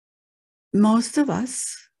most of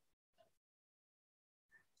us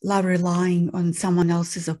love relying on someone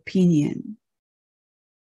else's opinion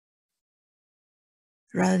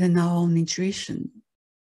rather than our own intuition.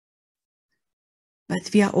 But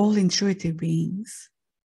we are all intuitive beings.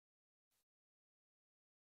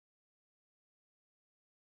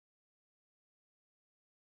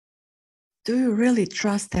 Do you really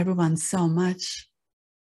trust everyone so much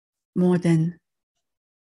more than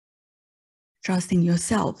trusting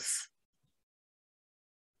yourselves?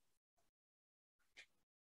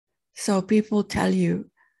 So people tell you,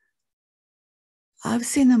 I've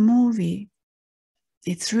seen a movie.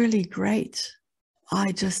 It's really great.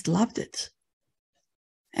 I just loved it.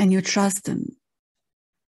 And you trust them.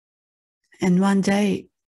 And one day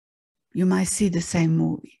you might see the same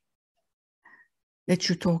movie that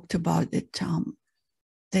you talked about,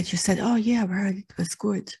 that you said, oh yeah, I've heard it was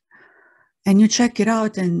good. And you check it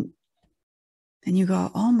out and you go,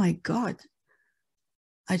 oh my God,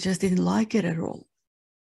 I just didn't like it at all.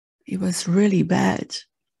 It was really bad.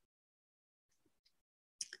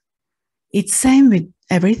 It's same with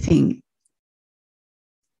everything.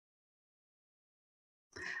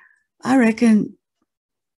 I reckon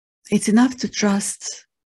it's enough to trust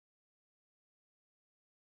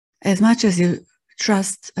as much as you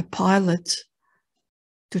trust a pilot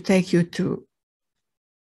to take you to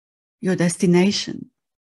your destination.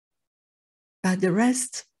 But the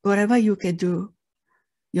rest, whatever you can do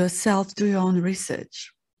yourself, do your own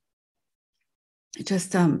research.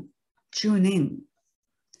 Just tune in,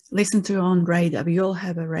 listen to your own radar. We all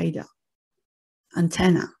have a radar,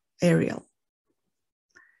 antenna, aerial.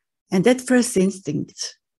 And that first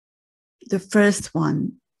instinct, the first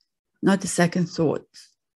one, not the second thought.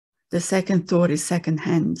 The second thought is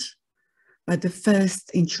secondhand, but the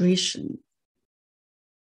first intuition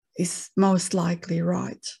is most likely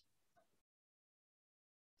right.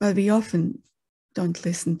 But we often don't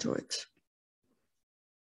listen to it.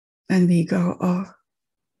 And we go, oh,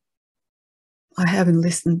 I haven't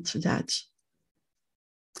listened to that.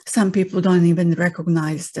 Some people don't even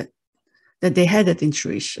recognize that they had that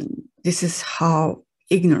intuition. This is how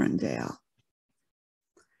ignorant they are.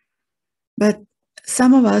 But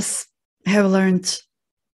some of us have learned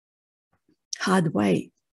hard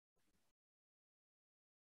way.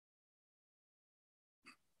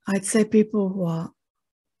 I'd say people who are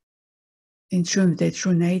in tune with their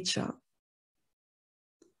true nature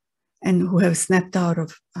and who have snapped out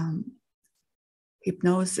of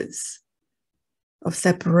hypnosis, of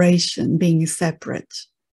separation, being separate,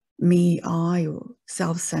 me, I, or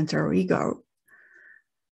self-centered or ego,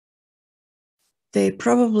 they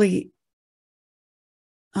probably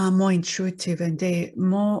are more intuitive and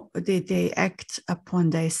they act upon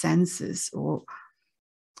their senses, or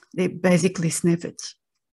they basically sniff it.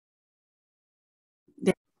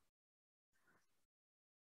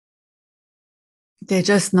 They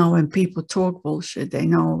just know when people talk bullshit. They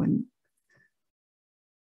know when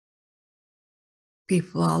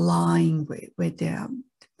people are lying, with their,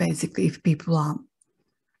 basically if people are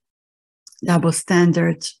double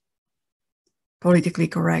standard, politically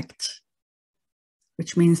correct,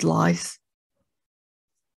 which means lies.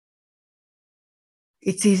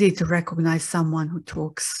 It's easy to recognize someone who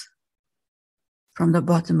talks from the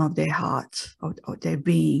bottom of their heart or their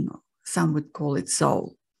being. Some would call it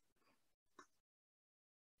soul.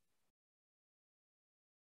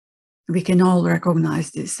 We can all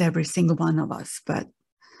recognize this, every single one of us, but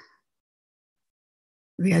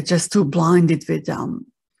we are just too blinded with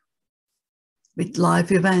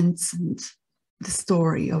life events and the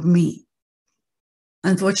story of me.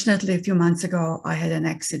 Unfortunately, a few months ago, I had an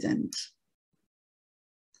accident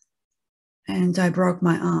and I broke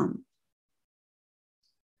my arm.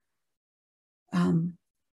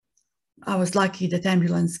 I was lucky that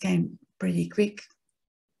ambulance came pretty quick,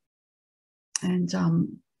 and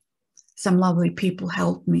some lovely people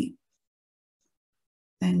helped me,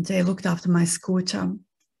 and they looked after my scooter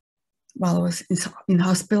while I was in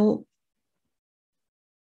hospital.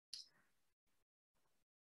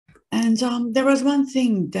 And there was one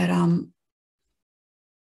thing that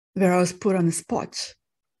where I was put on the spot,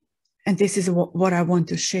 and this is what I want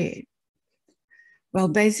to share. Well,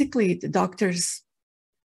 basically, the doctors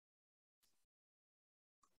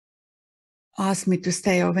asked me to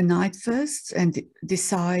stay overnight first and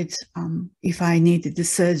decide if I needed the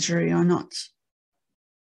surgery or not.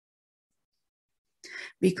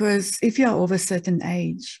 Because if you're over a certain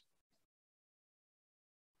age,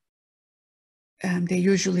 they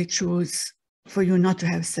usually choose for you not to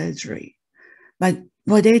have surgery. But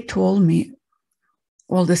what they told me,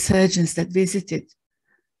 all the surgeons that visited,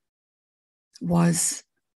 was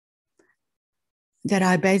that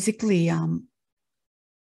I basically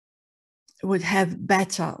would have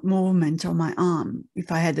better movement on my arm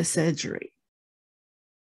if I had a surgery.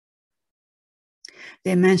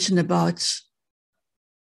 They mentioned about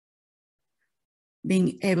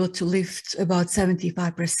being able to lift about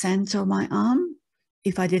 75% of my arm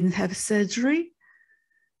if I didn't have surgery.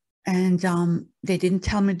 And they didn't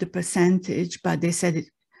tell me the percentage, but they said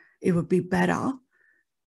it would be better.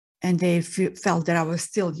 And they felt that I was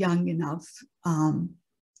still young enough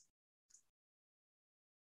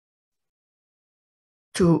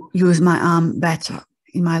to use my arm better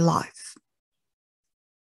in my life.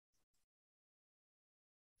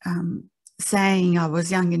 Saying I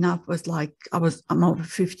was young enough was like I'm over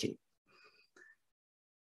 50.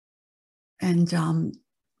 And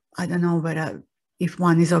I don't know whether if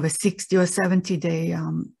one is over 60 or 70,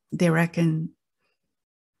 they reckon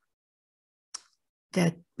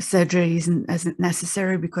that surgery isn't as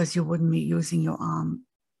necessary because you wouldn't be using your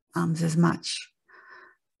arms as much,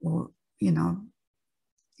 or you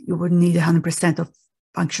wouldn't need 100% of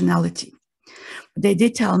functionality. They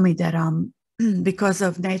did tell me that because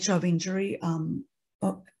of nature of injury,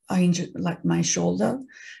 I injured like my shoulder.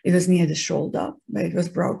 It was near the shoulder where it was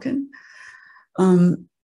broken.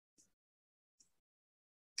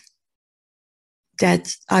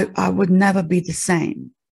 That I would never be the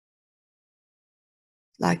same.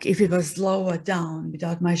 Like if it was lower down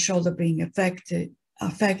without my shoulder being affected,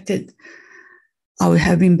 I would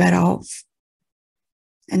have been better off.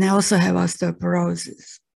 And I also have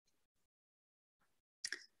osteoporosis.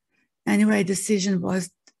 Anyway, decision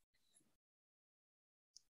was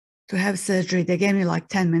to have surgery. They gave me like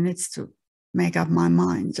 10 minutes to make up my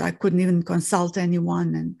mind. I couldn't even consult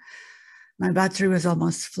anyone, and my battery was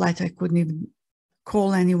almost flat. I couldn't even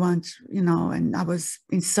call anyone, and I was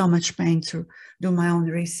in so much pain to do my own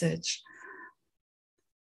research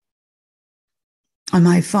on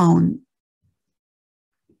my phone.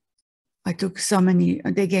 I took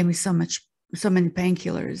they gave me so many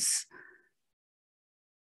painkillers.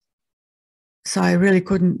 So I really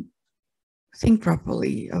couldn't think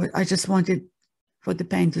properly. I just wanted for the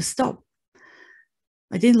pain to stop.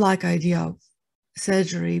 I didn't like the idea of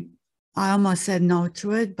surgery. I almost said no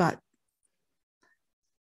to it, but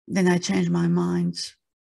then I changed my mind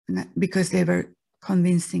because they were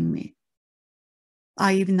convincing me.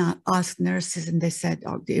 I even asked nurses, and they said,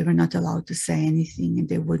 they were not allowed to say anything and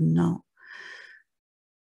they wouldn't know.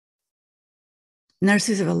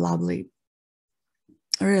 Nurses were lovely,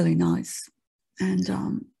 really nice. And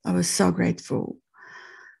I was so grateful.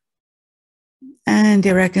 And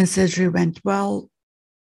they reckon surgery went well.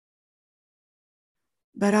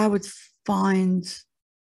 But I would find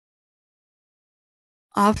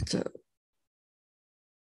after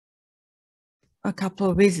a couple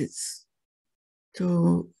of visits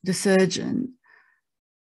to the surgeon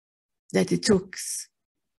that it took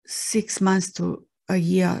 6 months to a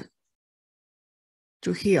year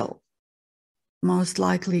to heal, most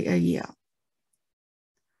likely a year,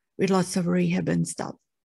 with lots of rehab and stuff.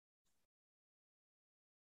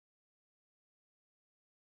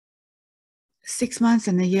 Six months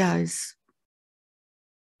and a year is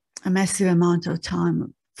a massive amount of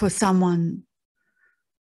time for someone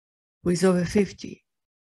who is over 50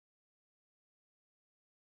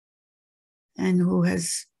 and who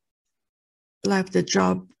has left the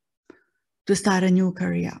job to start a new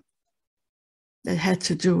career that had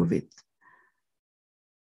to do with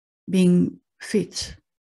being fit,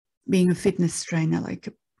 being a fitness trainer, like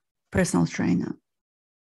a personal trainer.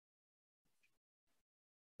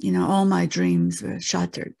 All my dreams were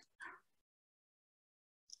shattered.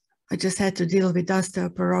 I just had to deal with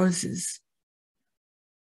osteoporosis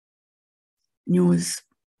news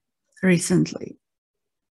recently.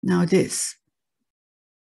 Now this.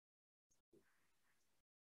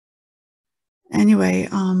 Anyway,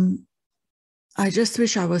 I just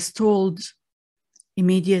wish I was told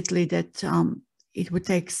immediately that it would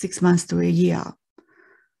take 6 months to a year,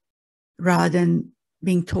 rather than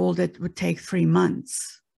being told that it would take 3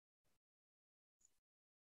 months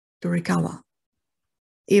to recover.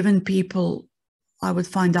 Even people I would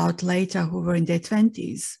find out later who were in their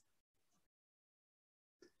 20s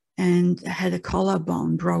and had a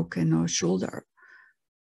collarbone broken or shoulder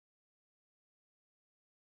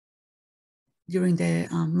during the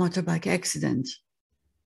motorbike accident.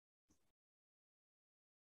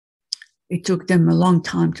 It took them a long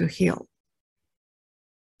time to heal.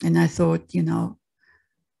 And I thought,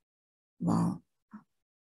 wow,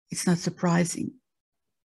 it's not surprising.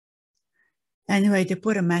 Anyway, they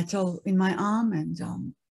put a metal in my arm, and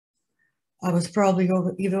I was probably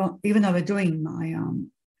even overdoing my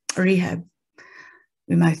rehab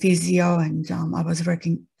with my physio, and I was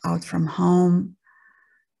working out from home.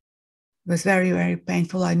 It was very, very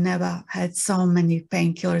painful. I never had so many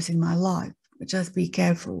painkillers in my life. Just be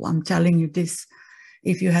careful. I'm telling you this.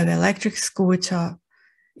 If you have an electric scooter,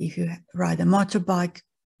 if you ride a motorbike,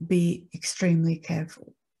 be extremely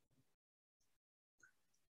careful.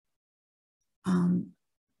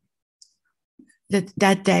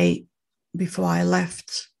 That day before I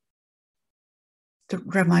left to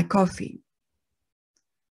grab my coffee,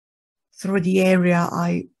 through the area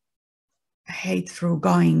I hate through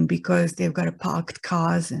going because they've got parked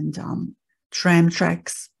cars and tram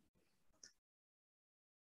tracks.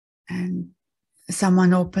 And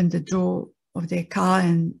someone opened the door of their car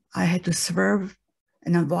and I had to swerve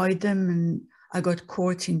and avoid them, and I got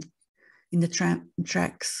caught in the tram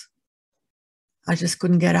tracks. I just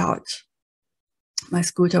couldn't get out. My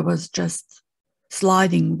scooter was just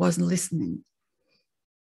sliding, wasn't listening.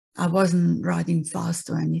 I wasn't riding fast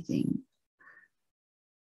or anything.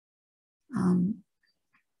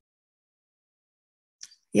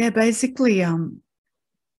 Yeah, basically, I'm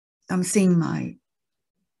seeing my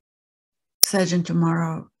surgeon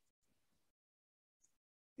tomorrow.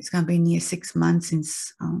 It's going to be near 6 months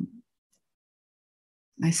since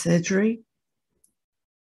my surgery.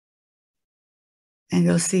 And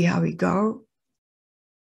we'll see how we go.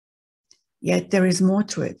 Yet there is more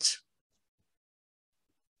to it.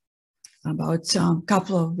 About a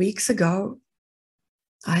couple of weeks ago,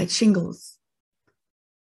 I had shingles.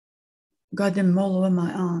 Got them all over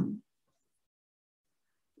my arm.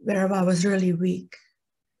 Where I was really weak,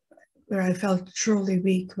 where I felt truly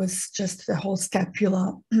weak, was just the whole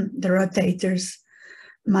scapula, the rotators,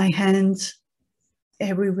 my hand,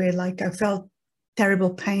 everywhere. Like I felt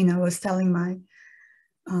terrible pain. I was telling my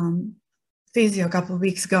physio a couple of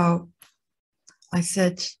weeks ago, I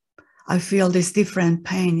said, I feel this different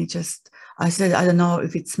pain. I said, I don't know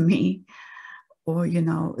if it's me or,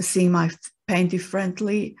 seeing my pain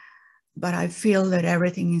differently, but I feel that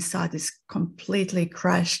everything inside is completely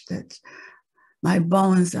crushed, that my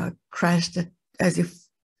bones are crushed, as if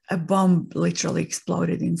a bomb literally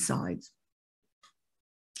exploded inside.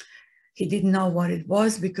 He didn't know what it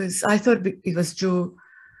was because I thought it was due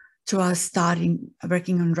to us starting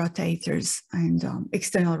working on rotators and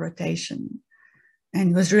external rotation.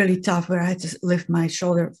 And it was really tough where I had to lift my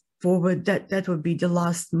shoulder forward. That would be the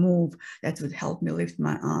last move that would help me lift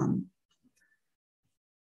my arm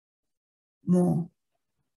more.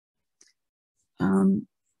 The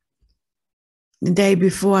day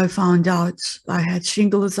before I found out I had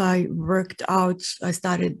shingles, I worked out. I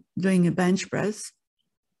started doing a bench press,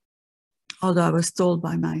 although I was told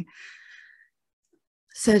by my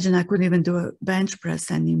surgeon I couldn't even do a bench press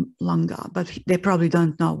any longer, but they probably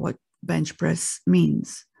don't know what bench press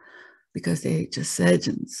means because they're just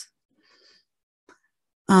surgeons.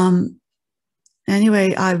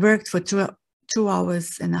 Anyway, I worked for 2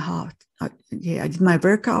 hours and a half. I did my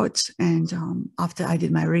workout, and after I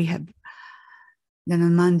did my rehab, then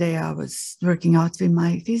on Monday I was working out with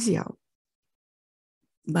my physio.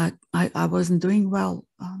 But I wasn't doing well.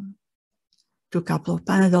 Took a couple of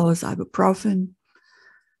Panadols, ibuprofen,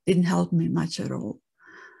 didn't help me much at all.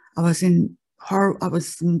 I was in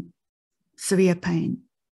severe pain.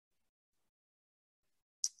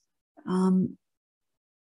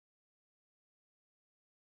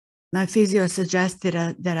 My physio suggested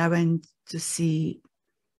that I went to see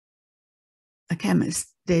a chemist.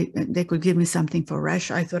 They could give me something for rash.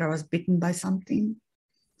 I thought I was bitten by something.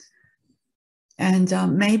 And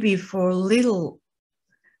maybe for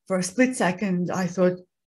a split second, I thought,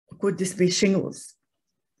 could this be shingles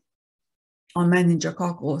or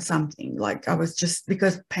meningococcal or something? Like I was just,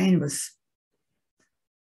 because pain was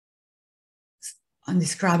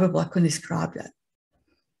undescribable, I couldn't describe that.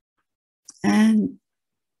 And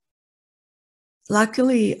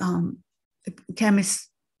luckily, the chemist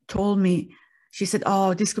told me, she said,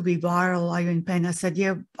 oh, this could be viral. Are you in pain? I said,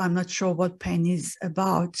 yeah, I'm not sure what pain is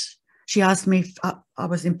about. She asked me if I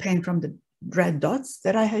was in pain from the red dots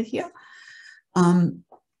that I had here. And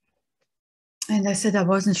I said I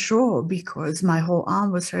wasn't sure because my whole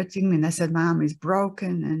arm was hurting me. And I said, my arm is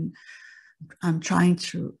broken and I'm trying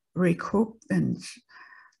to recoup, and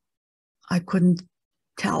I couldn't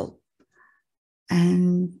tell.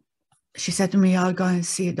 And she said to me, I'll go and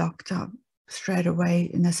see a doctor straight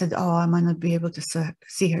away. And I said, oh, I might not be able to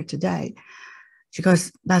see her today. She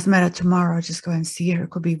goes, doesn't matter, tomorrow, I'll just go and see her. It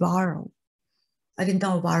could be viral. I didn't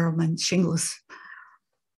know viral meant shingles.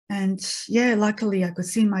 And yeah, luckily I could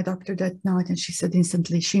see my doctor that night, and she said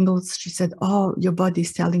instantly shingles. She said, oh, your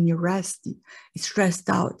body's telling you rest. It's stressed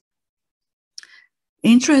out.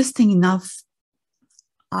 Interesting enough,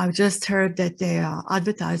 I've just heard that they are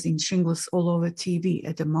advertising shingles all over TV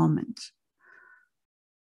at the moment.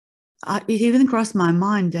 It even crossed my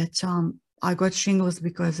mind that I got shingles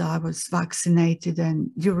because I was vaccinated, and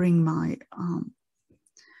during my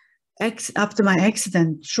after my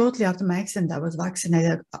accident, shortly after my accident, I was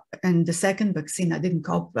vaccinated, and the second vaccine, I didn't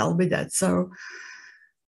cope well with that. So,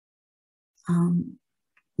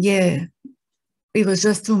 yeah, it was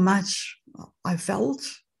just too much. I felt.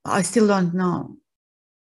 I still don't know.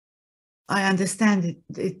 I understand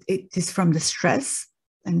it is from the stress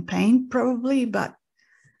and pain, probably, but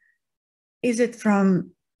is it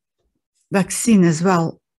from vaccine as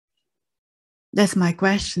well? That's my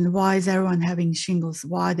question. Why is everyone having shingles?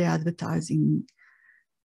 Why are they advertising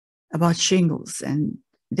about shingles? And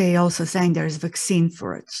they also saying there's vaccine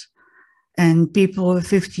for it. And people over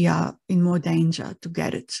 50 are in more danger to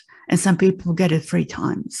get it. And some people get it 3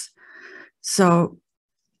 times. So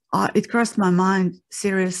it crossed my mind,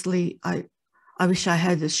 seriously, I wish I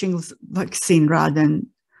had the shingles vaccine rather than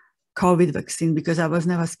COVID vaccine, because I was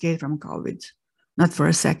never scared from COVID, not for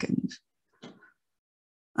a second.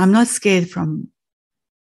 I'm not scared from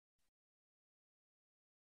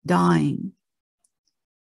dying,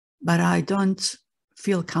 but I don't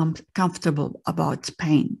feel comfortable about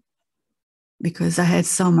pain because I had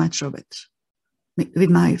so much of it with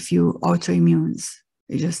my few autoimmunes.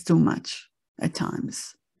 It's just too much at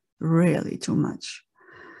times, really too much.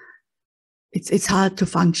 It's hard to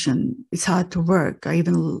function. It's hard to work. I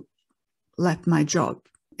even left my job.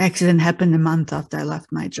 Accident happened a month after I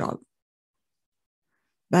left my job.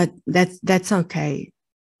 But that's okay.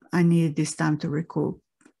 I needed this time to recoup.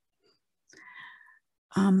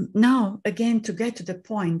 Now, again, to get to the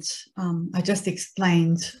point, I just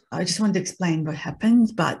want to explain what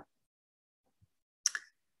happened, but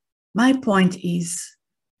my point is,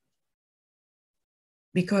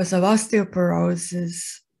 because of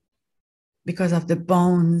osteoporosis, because of the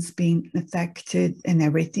bones being affected and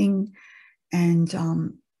everything, and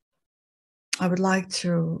I would like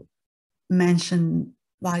to mention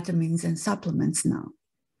vitamins and supplements now.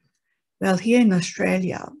 Well, here in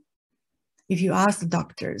Australia, if you ask the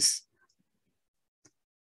doctors,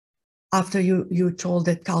 after you told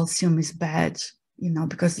that calcium is bad,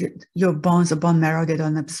 because your bones or bone marrow, they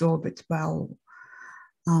don't absorb it well,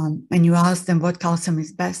 and you ask them what calcium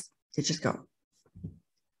is best, they just go.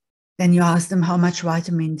 Then you ask them how much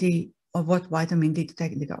vitamin D or what vitamin D to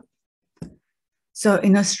take, they go. So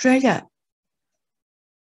in Australia,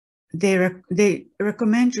 they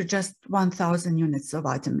recommend you just 1,000 units of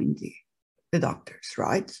vitamin D, the doctors,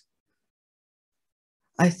 right?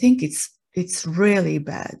 I think it's really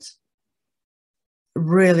bad,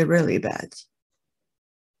 really, really bad.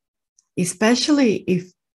 Especially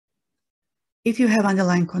if you have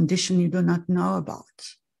underlying condition you do not know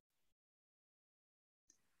about.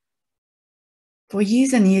 For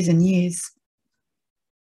years and years and years,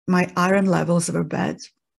 my iron levels were bad,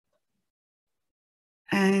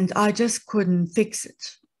 and I just couldn't fix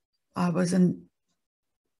it. I was on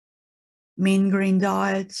mean green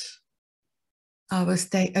diet. I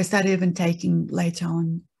started even taking later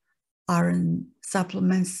on iron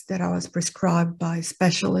supplements that I was prescribed by a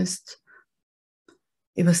specialist.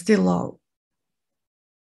 It was still low.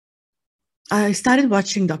 I started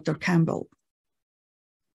watching Dr. Campbell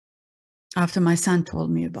after my son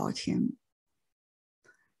told me about him.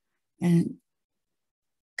 And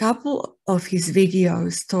a couple of his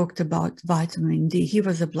videos talked about vitamin D. He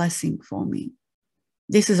was a blessing for me.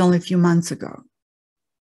 This is only a few months ago.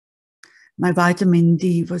 My vitamin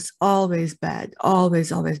D was always bad,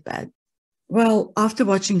 always, always bad. Well, after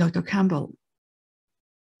watching Dr. Campbell,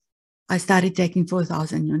 I started taking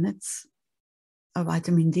 4,000 units of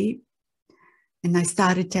vitamin D, and I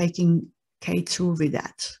started taking K2 with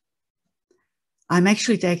that. I'm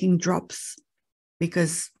actually taking drops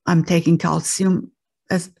because I'm taking calcium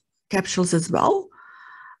as capsules as well.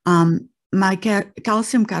 My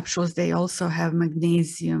calcium capsules, they also have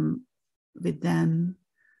magnesium with them,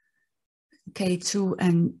 K2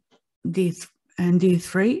 and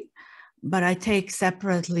D3, but I take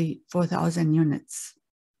separately 4,000 units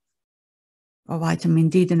of vitamin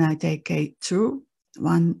D, then I take K2,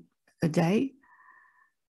 1 a day.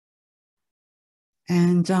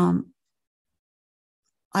 And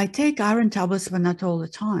I take iron tablets, but not all the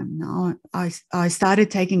time. Now I started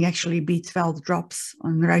taking actually B12 drops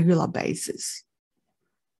on a regular basis.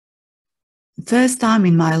 First time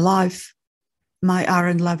in my life, my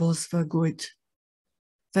iron levels were good.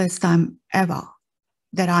 First time ever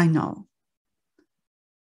that I know.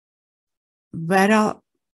 Whether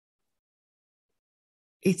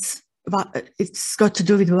it's got to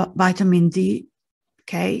do with vitamin D,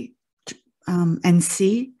 K,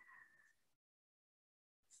 NC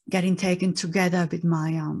getting taken together with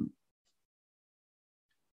my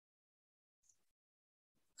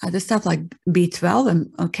other stuff like B12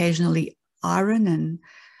 and occasionally iron, and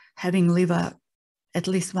having liver at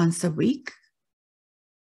least once a week.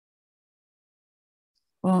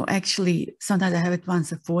 Or actually, sometimes I have it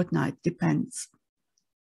once a fortnight, depends.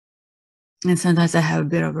 And sometimes I have a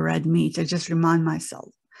bit of a red meat. I just remind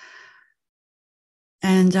myself.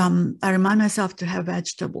 And I remind myself to have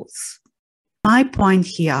vegetables. My point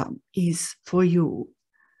here is for you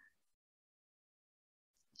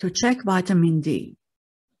to check vitamin D.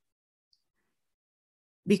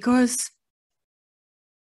 Because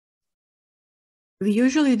we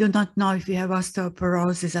usually do not know if we have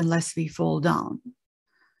osteoporosis unless we fall down.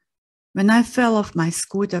 When I fell off my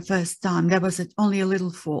scooter first time, there was only a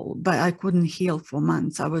little fall, but I couldn't heal for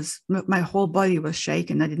months. My whole body was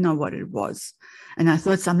shaking. I didn't know what it was. And I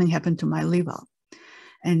thought something happened to my liver.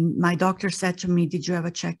 And my doctor said to me, "Did you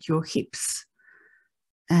ever check your hips?"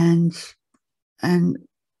 And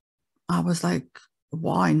I was like,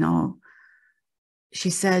 "Why no?" She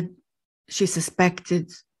said she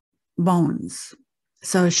suspected bones.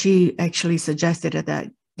 So she actually suggested that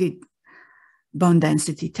I did bone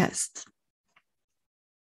density test.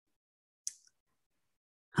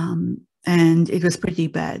 And it was pretty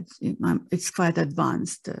bad. It's quite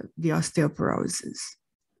advanced, the osteoporosis.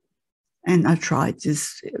 And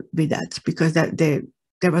arthritis with that, because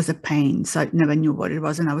there was a pain, so I never knew what it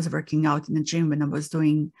was. And I was working out in the gym when I was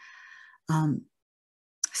doing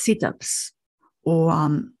sit-ups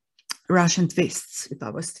or Russian twists, if I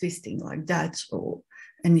was twisting like that,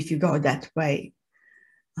 and if you go that way,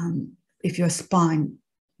 if your spine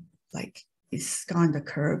like is kind of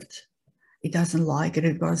curved, it doesn't like it.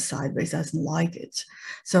 It goes sideways, doesn't like it.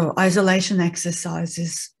 So isolation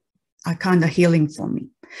exercises are kind of healing for me.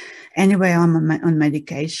 Anyway, I'm on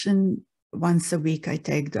medication. Once a week, I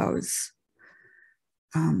take those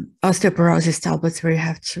osteoporosis tablets where you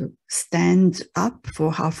have to stand up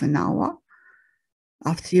for half an hour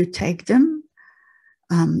after you take them.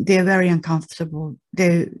 They're very uncomfortable.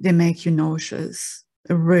 They make you nauseous.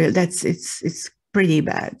 It's pretty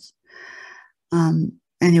bad.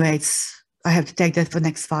 Anyway, I have to take that for the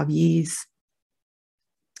next 5 years.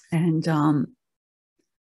 And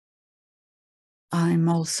I'm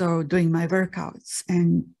also doing my workouts,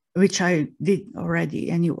 and which I did already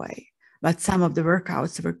anyway. But some of the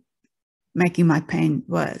workouts were making my pain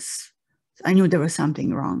worse. I knew there was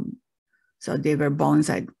something wrong. So they were bones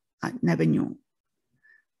I never knew.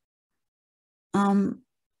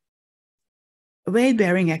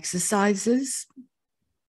 Weight-bearing exercises,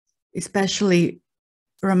 especially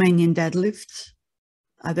Romanian deadlift,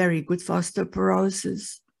 are very good for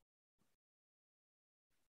osteoporosis.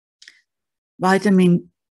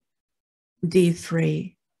 Vitamin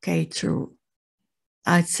D3, K2,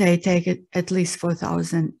 I'd say take it at least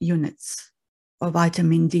 4,000 units of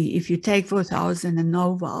vitamin D. If you take 4,000 and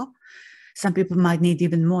over, some people might need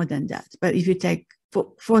even more than that. But if you take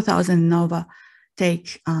 4,000 and over,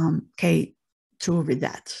 take K2 with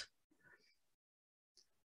that.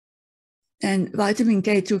 And vitamin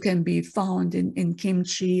K2 can be found in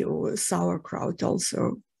kimchi or sauerkraut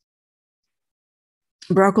also.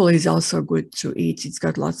 Broccoli is also good to eat. It's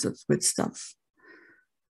got lots of good stuff.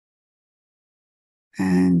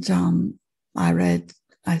 And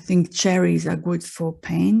I think cherries are good for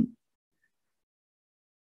pain.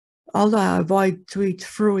 Although I avoid to eat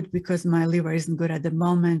fruit because my liver isn't good at the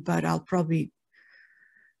moment, but a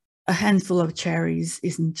handful of cherries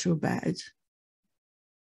isn't too bad.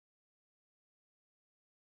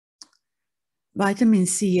 Vitamin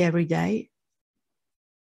C every day,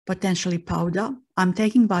 potentially powder. I'm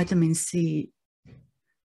taking vitamin C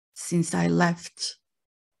since I left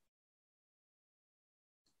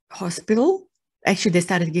hospital. Actually, they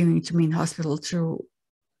started giving it to me in hospital through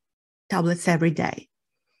tablets every day.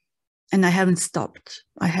 And I haven't stopped.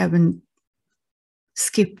 I haven't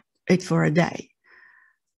skipped it for a day.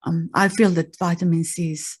 I feel that vitamin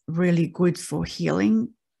C is really good for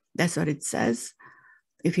healing. That's what it says.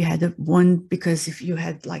 If you had a wound, because if you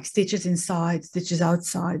had like stitches inside, stitches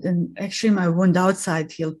outside, and actually my wound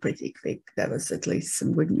outside healed pretty quick. That was at least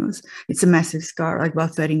some good news. It's a massive scar, like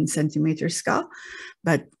about 13 centimeter scar,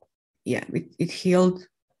 but yeah, it healed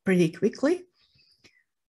pretty quickly.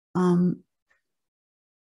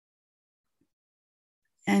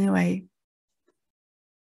 Anyway,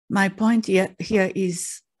 my point here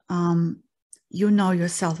is you know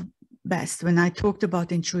yourself best. When I talked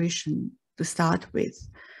about intuition to start with,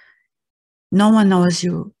 no one knows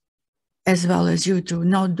you as well as you do.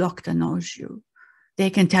 No doctor knows you. They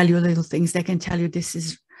can tell you little things. They can tell you this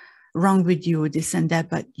is wrong with you, this and that,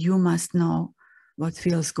 but you must know what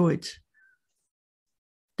feels good.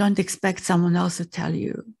 Don't expect someone else to tell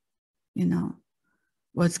you, you know,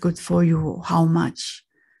 what's good for you, how much.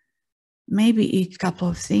 Maybe eat a couple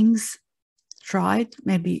of things, try it,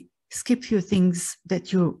 maybe skip a few things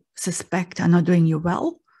that you suspect are not doing you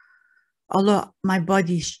well. Although my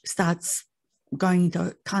body starts going into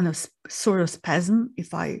a kind of sort of spasm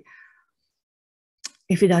if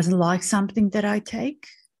it doesn't like something that I take.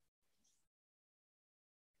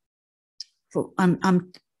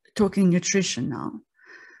 I'm talking nutrition now.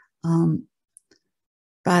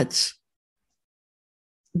 But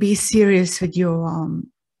be serious with your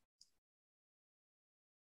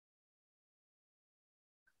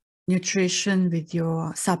nutrition, with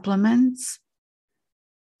your supplements.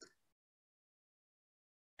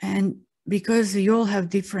 And because we all have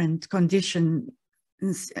different conditions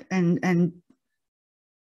and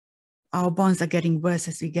our bones are getting worse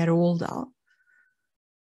as we get older.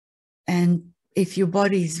 And if your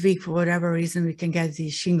body is weak for whatever reason, we can get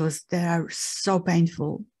these shingles that are so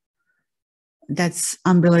painful. That's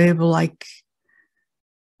unbelievable. Like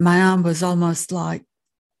my arm was almost like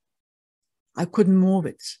I couldn't move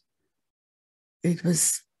it.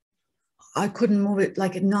 I couldn't move it.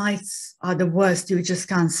 Like nights are the worst. You just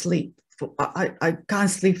can't sleep. I can't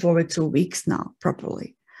sleep for over 2 weeks now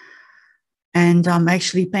properly. And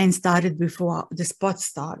actually pain started before the spots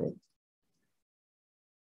started.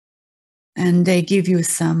 And they give you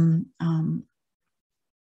some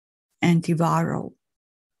antiviral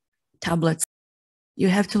tablets. You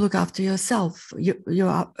have to look after yourself. You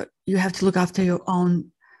have to look after your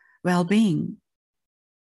own well-being.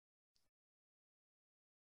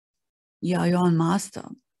 You are your own master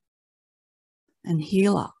and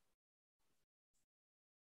healer.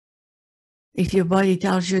 If your body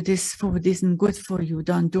tells you this food isn't good for you,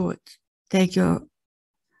 don't do it. Take your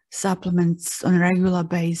supplements on a regular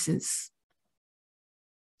basis.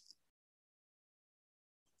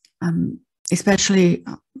 Especially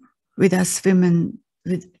with us women,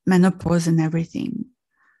 with menopause and everything.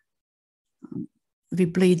 We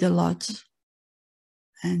bleed a lot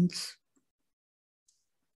and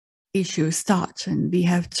issues start, and we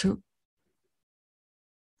have to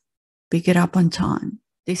pick it up on time.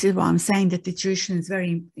 This is why I'm saying that nutrition is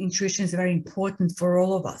very important for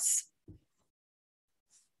all of us.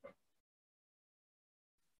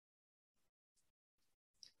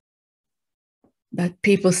 But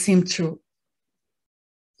people seem to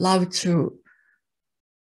love to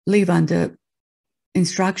live under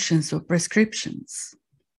instructions or prescriptions.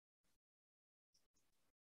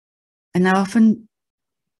 And I often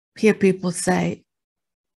hear people say,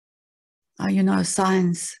 oh, you know,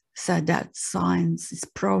 science said that, science is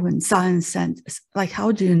proven, science said, like,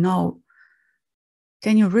 how do you know?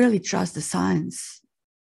 Can you really trust the science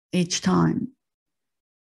each time?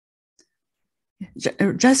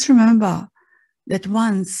 Just remember that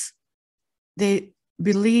once they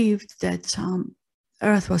believed that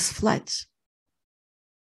Earth was flat,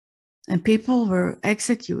 and people were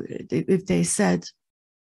executed if they said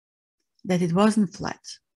that it wasn't flat.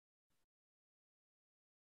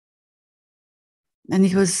 And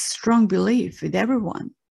it was strong belief with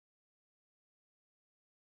everyone.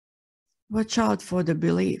 Watch out for the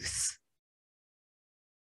beliefs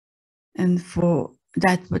and for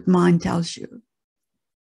that what mind tells you.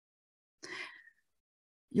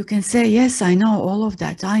 You can say, yes, I know all of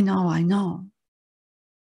that. I know.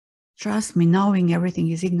 Trust me, knowing everything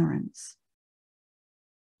is ignorance.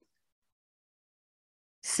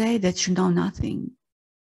 Say that you know nothing,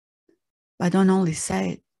 but don't only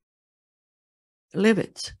say it. Live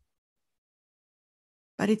it.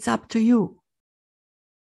 But it's up to you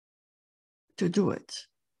to do it,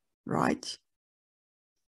 right?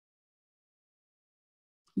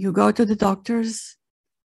 You go to the doctors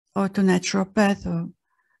or to naturopath or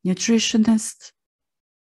nutritionist.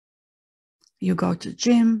 You go to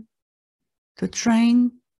gym to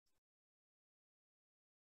train.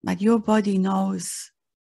 But your body knows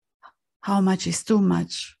how much is too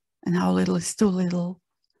much and how little is too little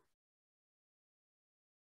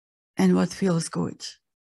and what feels good.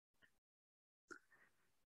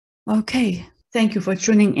 Okay, thank you for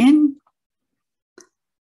tuning in.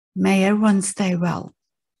 May everyone stay well.